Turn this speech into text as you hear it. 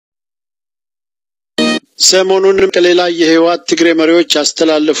ሰሞኑን ከሌላ የህይወት ትግሬ መሪዎች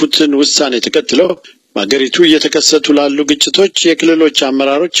ያስተላለፉትን ውሳኔ ተከትሎ በአገሪቱ እየተከሰቱ ላሉ ግጭቶች የክልሎች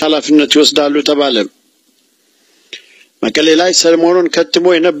አመራሮች ኃላፊነት ይወስዳሉ ተባለ። መቀሌ ላይ ሰሞኑን ከትሞ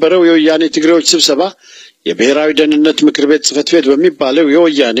የነበረው የወያኔ ትግሬዎች ስብሰባ የብሔራዊ ደህንነት ምክር ቤት ጽፈት ቤት በሚባለው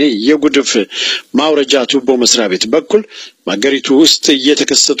የወያኔ የጉድፍ ማውረጃ ቱቦ መስሪያ ቤት በኩል በአገሪቱ ውስጥ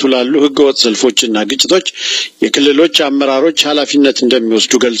እየተከሰቱ ላሉ ህገወጥ ሰልፎችና ግጭቶች የክልሎች አመራሮች ኃላፊነት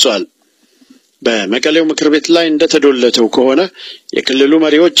እንደሚወስዱ ገልጿል። በመቀሌው ምክር ቤት ላይ እንደተዶለተው ከሆነ የክልሉ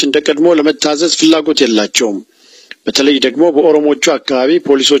መሪዎች እንደቀድሞ ለመታዘዝ ፍላጎት የላቸውም። በተለይ ደግሞ በኦሮሞቹ አካባቢ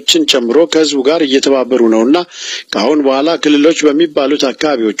ፖሊሶችን ጨምሮ ከህዝቡ ጋር እየተባበሩ ነውና ካሁን በኋላ ክልሎች በሚባሉት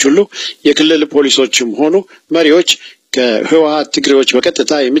አካባቢዎች ሁሉ የክልል ፖሊሶችም ሆኑ መሪዎች ከህወሓት ትግሬዎች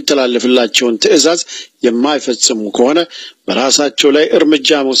በቀጥታ የሚተላለፍላቸውን ትዕዛዝ የማይፈጽሙ ከሆነ በራሳቸው ላይ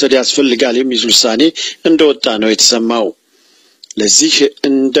እርምጃ መውሰድ ያስፈልጋል የሚል ውሳኔ እንደወጣ ነው የተሰማው። ለዚህ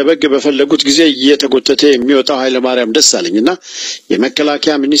እንደበግ በፈለጉት ጊዜ እየተጎተተ የሚወጣው ኃይለማርያም ደሳለኝና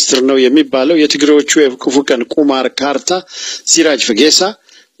የመከላከያ ሚኒስትር ነው የሚባለው የትግሬዎቹ የክፉ ቀን ቁማር ካርታ ሲራጅ ፈጌሳ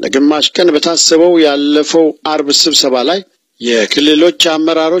ለግማሽ ቀን በታሰበው ያለፈው አርብ ስብሰባ ላይ የክልሎች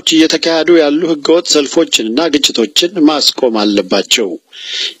አመራሮች እየተካሄዱ ያሉ ህገወጥ ሰልፎችንና ግጭቶችን ማስቆም አለባቸው፣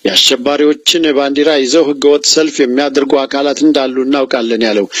 የአሸባሪዎችን ባንዲራ ይዘው ህገወጥ ሰልፍ የሚያደርጉ አካላት እንዳሉ እናውቃለን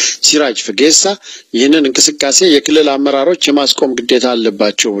ያለው ሲራጅ ፈጌሳ ይህንን እንቅስቃሴ የክልል አመራሮች የማስቆም ግዴታ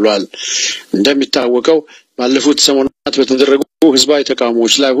አለባቸው ብሏል። እንደሚታወቀው ባለፉት ሰሞናት በተደረጉ ህዝባዊ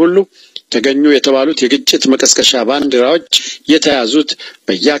ተቃውሞዎች ላይ ሁሉ ተገኙ የተባሉት የግጭት መቀስቀሻ ባንዲራዎች የተያዙት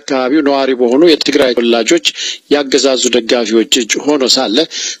በየአካባቢው ነዋሪ በሆኑ የትግራይ ተወላጆች ያገዛዙ ደጋፊዎች እጅ ሆኖ ሳለ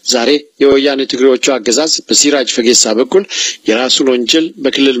ዛሬ የወያኔ ትግሬዎቹ አገዛዝ በሲራጅ ፈጌሳ በኩል የራሱን ወንጀል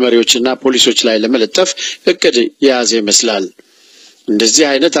በክልል መሪዎችና ፖሊሶች ላይ ለመለጠፍ እቅድ የያዘ ይመስላል። እንደዚህ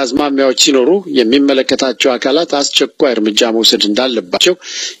አይነት አዝማሚያዎች ሲኖሩ የሚመለከታቸው አካላት አስቸኳይ እርምጃ መውሰድ እንዳለባቸው፣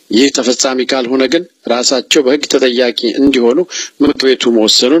 ይህ ተፈጻሚ ካልሆነ ግን ራሳቸው በህግ ተጠያቂ እንዲሆኑ ምክር ቤቱ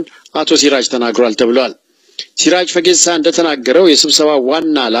መወሰኑን አቶ ሲራጅ ተናግሯል ተብሏል። ሲራጅ ፈጌሳ እንደተናገረው የስብሰባው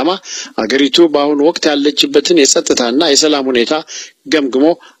ዋና ዓላማ አገሪቱ በአሁኑ ወቅት ያለችበትን የጸጥታና የሰላም ሁኔታ ገምግሞ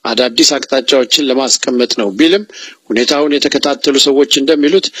አዳዲስ አቅጣጫዎችን ለማስቀመጥ ነው ቢልም ሁኔታውን የተከታተሉ ሰዎች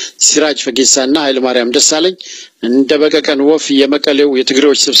እንደሚሉት ሲራጅ ፈጌሳና ኃይለማርያም ደሳለኝ እንደ በቀቀን ወፍ የመቀሌው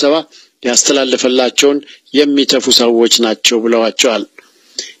የትግሬዎች ስብሰባ ያስተላለፈላቸውን የሚተፉ ሰዎች ናቸው ብለዋቸዋል።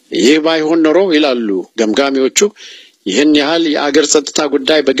 ይህ ባይሆን ኖሮ ይላሉ ገምጋሚዎቹ ይህን ያህል የአገር ጸጥታ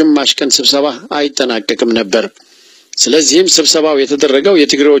ጉዳይ በግማሽ ቀን ስብሰባ አይጠናቀቅም ነበር። ስለዚህም ስብሰባው የተደረገው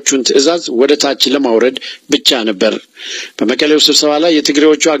የትግሬዎቹን ትዕዛዝ ወደ ታች ለማውረድ ብቻ ነበር። በመቀሌው ስብሰባ ላይ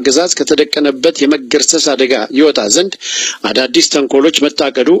የትግሬዎቹ አገዛዝ ከተደቀነበት የመገርሰስ አደጋ ይወጣ ዘንድ አዳዲስ ተንኮሎች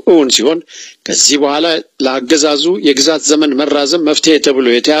መታቀዱ እውን ሲሆን ከዚህ በኋላ ለአገዛዙ የግዛት ዘመን መራዘም መፍትሄ ተብሎ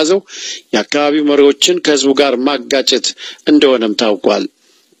የተያዘው የአካባቢው መሪዎችን ከህዝቡ ጋር ማጋጨት እንደሆነም ታውቋል።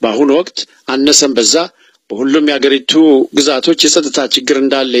 በአሁኑ ወቅት አነሰም በዛ በሁሉም የአገሪቱ ግዛቶች የጸጥታ ችግር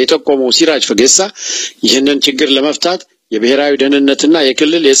እንዳለ የጠቆመው ሲራጅ ፈጌሳ ይህንን ችግር ለመፍታት የብሔራዊ ደህንነትና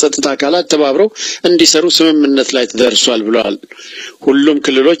የክልል የጸጥታ አካላት ተባብረው እንዲሰሩ ስምምነት ላይ ተደርሷል ብለዋል። ሁሉም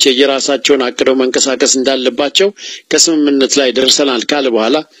ክልሎች የየራሳቸውን አቅደው መንቀሳቀስ እንዳለባቸው ከስምምነት ላይ ደርሰናል ካለ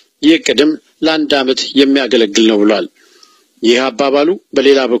በኋላ ይህ ቅድም ለአንድ ዓመት የሚያገለግል ነው ብለዋል። ይህ አባባሉ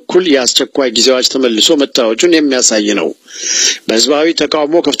በሌላ በኩል የአስቸኳይ ጊዜዎች ተመልሶ መታወጁን የሚያሳይ ነው። በህዝባዊ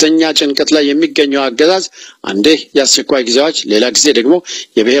ተቃውሞ ከፍተኛ ጭንቀት ላይ የሚገኘው አገዛዝ አንዴ የአስቸኳይ ጊዜዎች ሌላ ጊዜ ደግሞ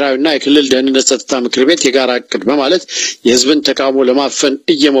የብሔራዊና የክልል ደህንነት ጸጥታ ምክር ቤት የጋራ እቅድ በማለት የህዝብን ተቃውሞ ለማፈን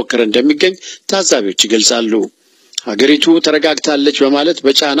እየሞከረ እንደሚገኝ ታዛቢዎች ይገልጻሉ። ሀገሪቱ ተረጋግታለች በማለት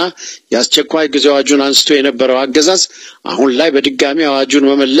በጫና የአስቸኳይ ጊዜዎቹን አንስቶ የነበረው አገዛዝ አሁን ላይ በድጋሚ አዋጁን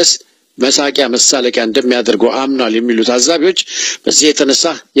መመለስ መሳቂያ መሳለቂያ እንደሚያደርገው አምናል የሚሉት ታዛቢዎች በዚህ የተነሳ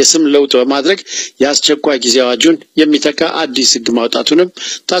የስም ለውጥ በማድረግ የአስቸኳይ ጊዜ አዋጁን የሚተካ አዲስ ህግ ማውጣቱንም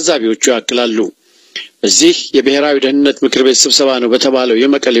ታዛቢዎቹ ያክላሉ። በዚህ የብሔራዊ ደህንነት ምክር ቤት ስብሰባ ነው በተባለው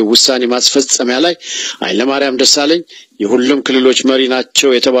የመቀሌው ውሳኔ ማስፈጸሚያ ላይ ኃይለማርያም ደሳለኝ የሁሉም ክልሎች መሪ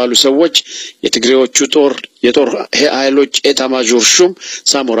ናቸው የተባሉ ሰዎች የትግሬዎቹ የጦር ኃይሎች ኤታማዦር ሹም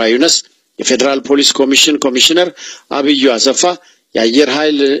ሳሞራ ዩነስ፣ የፌደራል ፖሊስ ኮሚሽን ኮሚሽነር አብዩ አሰፋ፣ የአየር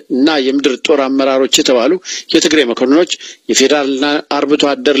ኃይል እና የምድር ጦር አመራሮች የተባሉ የትግሬ መኮንኖች፣ የፌደራልና አርብቶ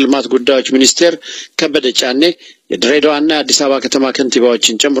አደር ልማት ጉዳዮች ሚኒስቴር ከበደ ጫኔ፣ የድሬዳዋና የአዲስ አበባ ከተማ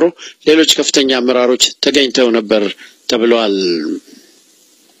ከንቲባዎችን ጨምሮ ሌሎች ከፍተኛ አመራሮች ተገኝተው ነበር ተብሏል።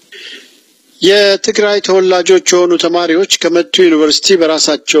 የትግራይ ተወላጆች የሆኑ ተማሪዎች ከመቱ ዩኒቨርሲቲ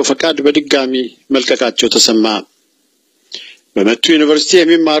በራሳቸው ፈቃድ በድጋሚ መልቀቃቸው ተሰማ። በመቱ ዩኒቨርሲቲ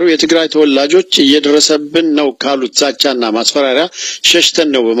የሚማሩ የትግራይ ተወላጆች እየደረሰብን ነው ካሉት ዛቻና ማስፈራሪያ ሸሽተን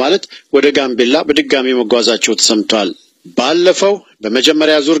ነው በማለት ወደ ጋምቤላ በድጋሚ መጓዛቸው ተሰምቷል። ባለፈው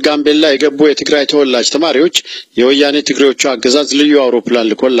በመጀመሪያ ዙር ጋምቤላ የገቡ የትግራይ ተወላጅ ተማሪዎች የወያኔ ትግሬዎቹ አገዛዝ ልዩ አውሮፕላን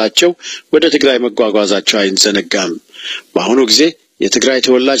ልኮላቸው ወደ ትግራይ መጓጓዛቸው አይዘነጋም። በአሁኑ ጊዜ የትግራይ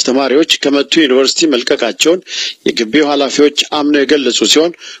ተወላጅ ተማሪዎች ከመቱ ዩኒቨርሲቲ መልቀቃቸውን የግቢው ኃላፊዎች አምነው የገለጹ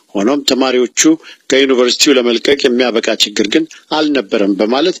ሲሆን ሆኖም ተማሪዎቹ ከዩኒቨርሲቲው ለመልቀቅ የሚያበቃ ችግር ግን አልነበረም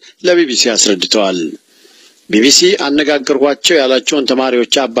በማለት ለቢቢሲ አስረድተዋል። ቢቢሲ አነጋገርኳቸው ያላቸውን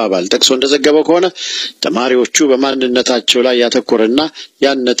ተማሪዎች አባባል ጠቅሶ እንደዘገበው ከሆነ ተማሪዎቹ በማንነታቸው ላይ ያተኮረና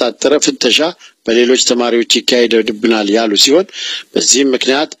ያነጣጠረ ፍተሻ በሌሎች ተማሪዎች ይካሄድብናል ያሉ ሲሆን በዚህም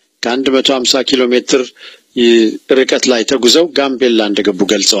ምክንያት ከ150 ኪሎ ሜትር ርቀት ላይ ተጉዘው ጋምቤላ እንደገቡ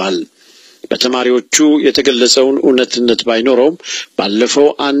ገልጸዋል። በተማሪዎቹ የተገለጸውን እውነትነት ባይኖረውም ባለፈው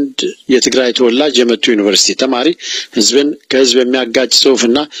አንድ የትግራይ ተወላጅ የመቱ ዩኒቨርሲቲ ተማሪ ህዝብን ከህዝብ የሚያጋጭ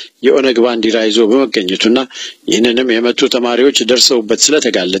ጽሑፍና የኦነግ ባንዲራ ይዞ በመገኘቱና ይህንንም የመቱ ተማሪዎች ደርሰውበት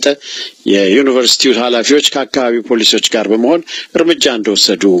ስለተጋለጠ የዩኒቨርሲቲው ኃላፊዎች ከአካባቢው ፖሊሶች ጋር በመሆን እርምጃ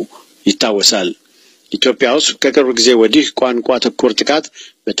እንደወሰዱ ይታወሳል። ኢትዮጵያ ውስጥ ከቅርብ ጊዜ ወዲህ ቋንቋ ተኮር ጥቃት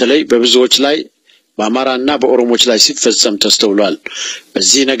በተለይ በብዙዎች ላይ በአማራና በኦሮሞዎች ላይ ሲፈጸም ተስተውሏል።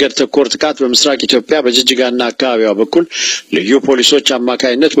 በዚህ ነገር ተኮር ጥቃት በምስራቅ ኢትዮጵያ በጅጅጋና አካባቢዋ በኩል ልዩ ፖሊሶች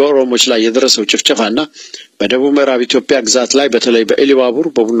አማካይነት በኦሮሞዎች ላይ የደረሰው ጭፍጨፋና በደቡብ ምዕራብ ኢትዮጵያ ግዛት ላይ በተለይ በኢሊባቡር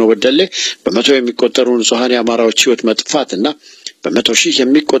በቡኖ በደሌ በመቶ የሚቆጠሩ ንጹሃን የአማራዎች ህይወት መጥፋትና በመቶ ሺህ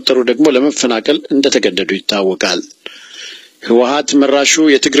የሚቆጠሩ ደግሞ ለመፈናቀል እንደተገደዱ ይታወቃል። ህወሓት መራሹ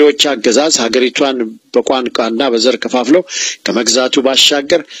የትግሬዎች አገዛዝ ሀገሪቷን በቋንቋና በዘር ከፋፍለው ከመግዛቱ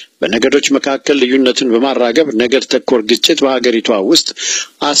ባሻገር በነገዶች መካከል ልዩነትን በማራገብ ነገድ ተኮር ግጭት በሀገሪቷ ውስጥ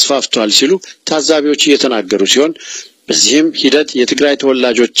አስፋፍቷል ሲሉ ታዛቢዎች እየተናገሩ ሲሆን በዚህም ሂደት የትግራይ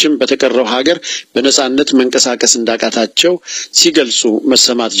ተወላጆችም በተቀረው ሀገር በነጻነት መንቀሳቀስ እንዳቃታቸው ሲገልጹ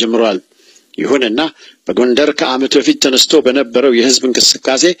መሰማት ጀምሯል። ይሁንና በጎንደር ከዓመት በፊት ተነስቶ በነበረው የህዝብ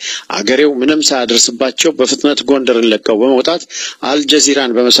እንቅስቃሴ አገሬው ምንም ሳያደርስባቸው በፍጥነት ጎንደርን ለቀው በመውጣት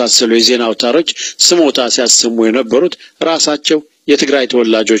አልጀዚራን በመሳሰሉ የዜና አውታሮች ስሞታ ሲያሰሙ የነበሩት ራሳቸው የትግራይ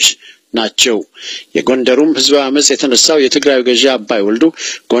ተወላጆች ናቸው። የጎንደሩም ህዝባዊ አመጽ የተነሳው የትግራይ ገዢ አባይ ወልዱ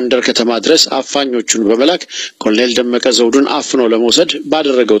ጎንደር ከተማ ድረስ አፋኞቹን በመላክ ኮሎኔል ደመቀ ዘውዱን አፍኖ ለመውሰድ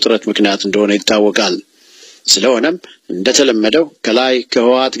ባደረገው ጥረት ምክንያት እንደሆነ ይታወቃል። ስለሆነም እንደተለመደው ከላይ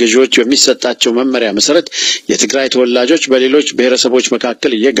ከህወሓት ገዢዎች በሚሰጣቸው መመሪያ መሰረት የትግራይ ተወላጆች በሌሎች ብሔረሰቦች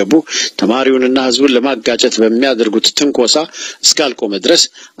መካከል እየገቡ ተማሪውንና ህዝቡን ለማጋጨት በሚያደርጉት ትንኮሳ እስካልቆመ ድረስ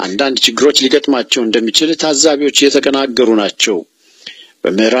አንዳንድ ችግሮች ሊገጥማቸው እንደሚችል ታዛቢዎች እየተናገሩ ናቸው።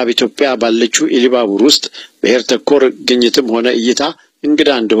 በምዕራብ ኢትዮጵያ ባለችው ኢሊባቡር ውስጥ ብሔር ተኮር ግኝትም ሆነ እይታ እንግዳ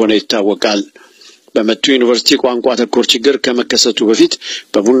እንደሆነ ይታወቃል። በመቱ ዩኒቨርሲቲ ቋንቋ ተኮር ችግር ከመከሰቱ በፊት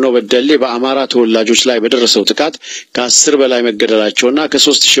በቡኖ በደሌ በአማራ ተወላጆች ላይ በደረሰው ጥቃት ከ10 በላይ መገደላቸውና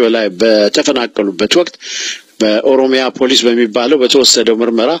ከ3000 በላይ በተፈናቀሉበት ወቅት በኦሮሚያ ፖሊስ በሚባለው በተወሰደው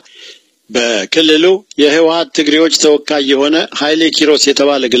ምርመራ በክልሉ የህወሓት ትግሬዎች ተወካይ የሆነ ኃይሌ ኪሮስ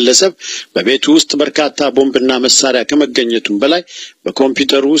የተባለ ግለሰብ በቤቱ ውስጥ በርካታ ቦምብና መሳሪያ ከመገኘቱም በላይ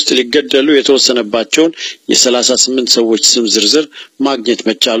በኮምፒውተሩ ውስጥ ሊገደሉ የተወሰነባቸውን የ38 ሰዎች ስም ዝርዝር ማግኘት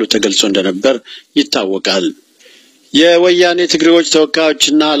መቻሉ ተገልጾ እንደነበር ይታወቃል። የወያኔ ትግሬዎች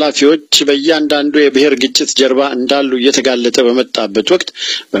ተወካዮችና ኃላፊዎች በእያንዳንዱ የብሔር ግጭት ጀርባ እንዳሉ እየተጋለጠ በመጣበት ወቅት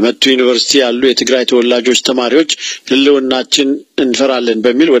በመቱ ዩኒቨርሲቲ ያሉ የትግራይ ተወላጆች ተማሪዎች ህልውናችን እንፈራለን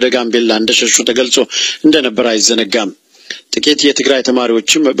በሚል ወደ ጋምቤላ እንደሸሹ ተገልጾ እንደነበር አይዘነጋም። ጥቂት የትግራይ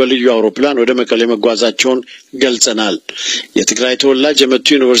ተማሪዎችም በልዩ አውሮፕላን ወደ መቀሌ መጓዛቸውን ገልጸናል። የትግራይ ተወላጅ የመቱ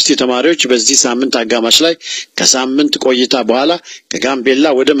ዩኒቨርሲቲ ተማሪዎች በዚህ ሳምንት አጋማሽ ላይ ከሳምንት ቆይታ በኋላ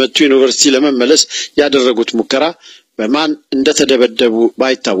ከጋምቤላ ወደ መቱ ዩኒቨርሲቲ ለመመለስ ያደረጉት ሙከራ በማን እንደተደበደቡ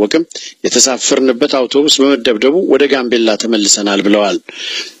ባይታወቅም የተሳፈርንበት አውቶቡስ በመደብደቡ ወደ ጋምቤላ ተመልሰናል ብለዋል።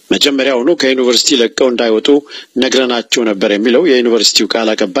 መጀመሪያውኑ ከዩኒቨርሲቲ ለቀው እንዳይወጡ ነግረናቸው ነበር የሚለው የዩኒቨርሲቲው ቃል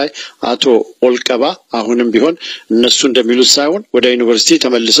አቀባይ አቶ ኦልቀባ አሁንም ቢሆን እነሱ እንደሚሉት ሳይሆን ወደ ዩኒቨርሲቲ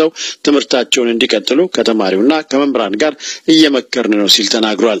ተመልሰው ትምህርታቸውን እንዲቀጥሉ ከተማሪውና ከመምህራን ጋር እየመከርን ነው ሲል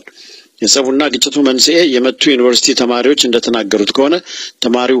ተናግሯል። የጸቡና ግጭቱ መንስኤ የመቱ ዩኒቨርሲቲ ተማሪዎች እንደተናገሩት ከሆነ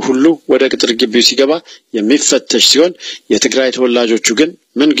ተማሪው ሁሉ ወደ ቅጥር ግቢው ሲገባ የሚፈተሽ ሲሆን የትግራይ ተወላጆቹ ግን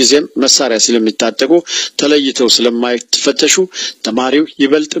ምን ጊዜም መሳሪያ ስለሚታጠቁ ተለይተው ስለማይፈተሹ ተማሪው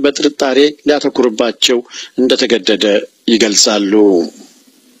ይበልጥ በጥርጣሬ ሊያተኩርባቸው እንደተገደደ ይገልጻሉ።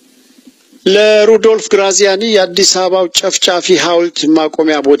 ለሩዶልፍ ግራዚያኒ የአዲስ አበባው ጨፍጫፊ ሐውልት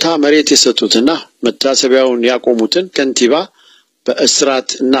ማቆሚያ ቦታ መሬት የሰጡትና መታሰቢያውን ያቆሙትን ከንቲባ በእስራት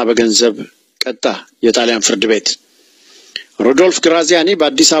እና በገንዘብ ቀጣ የጣሊያን ፍርድ ቤት። ሩዶልፍ ግራዚያኒ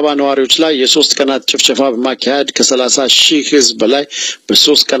በአዲስ አበባ ነዋሪዎች ላይ የ3 ቀናት ጭፍጨፋ በማካሄድ ከ30,000 ህዝብ በላይ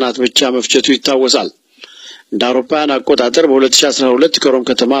በ3 ቀናት ብቻ መፍጀቱ ይታወሳል። እንደ አውሮፓውያን አቆጣጠር በ2012 ከሮም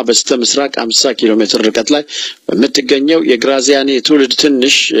ከተማ በስተ ምስራቅ 50 ኪሎ ሜትር ርቀት ላይ በምትገኘው የግራዚያኒ ትውልድ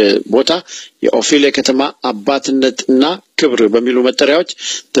ትንሽ ቦታ የኦፊሌ ከተማ አባትነትና ክብር በሚሉ መጠሪያዎች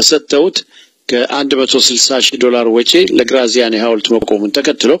ተሰጥተውት ከ$160,000 ወጪ ለግራዚያኒ ሐውልት መቆሙን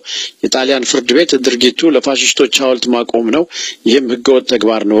ተከትሎ የጣሊያን ፍርድ ቤት ድርጊቱ ለፋሽስቶች ሐውልት ማቆም ነው፣ ይህም ህገወጥ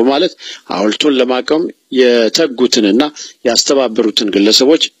ተግባር ነው በማለት ሐውልቱን ለማቆም የተጉትንና ያስተባበሩትን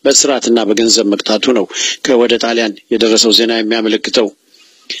ግለሰቦች በስርዓትና በገንዘብ መቅጣቱ ነው ከወደ ጣሊያን የደረሰው ዜና የሚያመለክተው።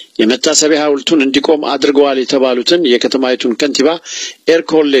 የመታሰቢያ ሐውልቱን እንዲቆም አድርገዋል የተባሉትን የከተማይቱን ከንቲባ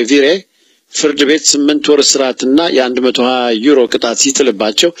ኤርኮሌ ቪሬ ፍርድ ቤት 8 ወር እስራትና የ120 ቅጣት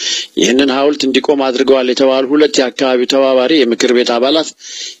ሲጥልባቸው ይህንን ሐውልት እንዲቆም አድርገዋል የተባሉ ሁለት የአካባቢው ተባባሪ የምክር ቤት አባላት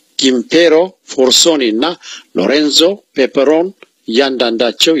ጊምፔሮ ፎርሶኒ እና ሎሬንዞ ፔፐሮን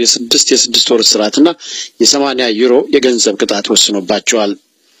እያንዳንዳቸው የ6 ወር እስራትና የ80 የገንዘብ ቅጣት ወስኖባቸዋል።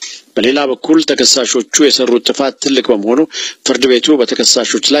 በሌላ በኩል ተከሳሾቹ የሰሩት ጥፋት ትልቅ በመሆኑ ፍርድ ቤቱ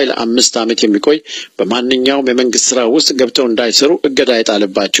በተከሳሾች ላይ ለ5 ዓመት የሚቆይ በማንኛውም የመንግስት ስራ ውስጥ ገብተው እንዳይሰሩ እገዳ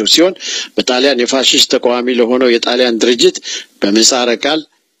የጣለባቸው ሲሆን በጣሊያን የፋሽስት ተቃዋሚ ለሆነው የጣሊያን ድርጅት በምህጻረ ቃል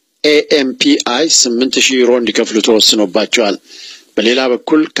AMPI 8,000 እንዲከፍሉ ተወስኖባቸዋል። በሌላ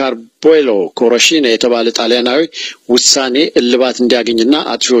በኩል ካርቦሎ ኮሮሺኔ የተባለ ጣሊያናዊ ውሳኔ እልባት እንዲያገኝና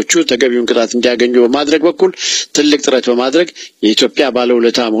አጥፊዎቹ ተገቢውን ቅጣት እንዲያገኙ በማድረግ በኩል ትልቅ ጥረት በማድረግ የኢትዮጵያ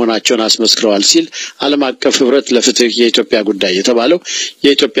ባለውለታ መሆናቸውን አስመስክረዋል ሲል ዓለም አቀፍ ህብረት ለፍትህ የኢትዮጵያ ጉዳይ የተባለው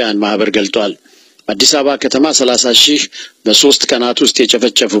የኢትዮጵያን ማህበር ገልጧል። አዲስ አበባ ከተማ 30,000 በ3 ቀናት ውስጥ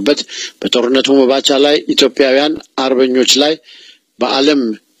የጨፈጨፉበት በጦርነቱ መባቻ ላይ ኢትዮጵያውያን አርበኞች ላይ በዓለም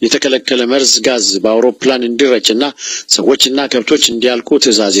የተከለከለ መርዝ ጋዝ በአውሮፕላን እንዲረጭና ሰዎችና ከብቶች እንዲያልቁ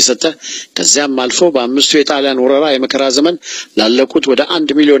ትዕዛዝ የሰጠ ከዚያም አልፎ በአምስቱ የጣሊያን ወረራ የመከራ ዘመን ላለቁት ወደ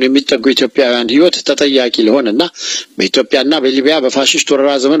 1 ሚሊዮን የሚጠጉ ኢትዮጵያውያን ህይወት ተጠያቂ ለሆነና በኢትዮጵያና በሊቢያ በፋሽስት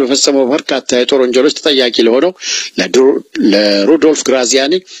ወረራ ዘመን በፈጸመው በርካታ የጦር ወንጀሎች ተጠያቂ ለሆነው ለሩዶልፍ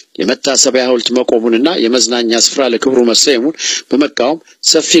ግራዚያኒ የመታሰቢያ ሐውልት መቆሙንና የመዝናኛ ስፍራ ለክብሩ መሰየሙን በመቃወም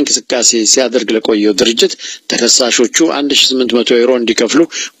ሰፊ እንቅስቃሴ ሲያደርግ ለቆየው ድርጅት ተከሳሾቹ €1,800 እንዲከፍሉ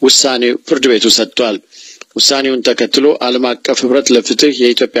ውሳኔው ፍርድ ቤቱ ሰጥቷል። ውሳኔውን ተከትሎ ዓለም አቀፍ ህብረት ለፍትህ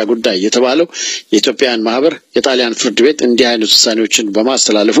የኢትዮጵያ ጉዳይ የተባለው የኢትዮጵያን ማህበር የጣሊያን ፍርድ ቤት እንዲህ አይነት ውሳኔዎችን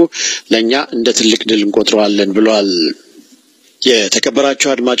በማስተላለፉ ለኛ እንደ ትልቅ ድል እንቆጥረዋለን ብለዋል። የተከበራችሁ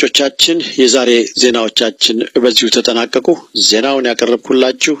አድማጮቻችን የዛሬ ዜናዎቻችን በዚሁ ተጠናቀቁ። ዜናውን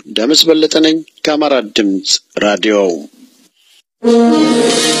ያቀረብኩላችሁ ደምስ በለጠ ነኝ ከአማራ ድምጽ ራዲዮ።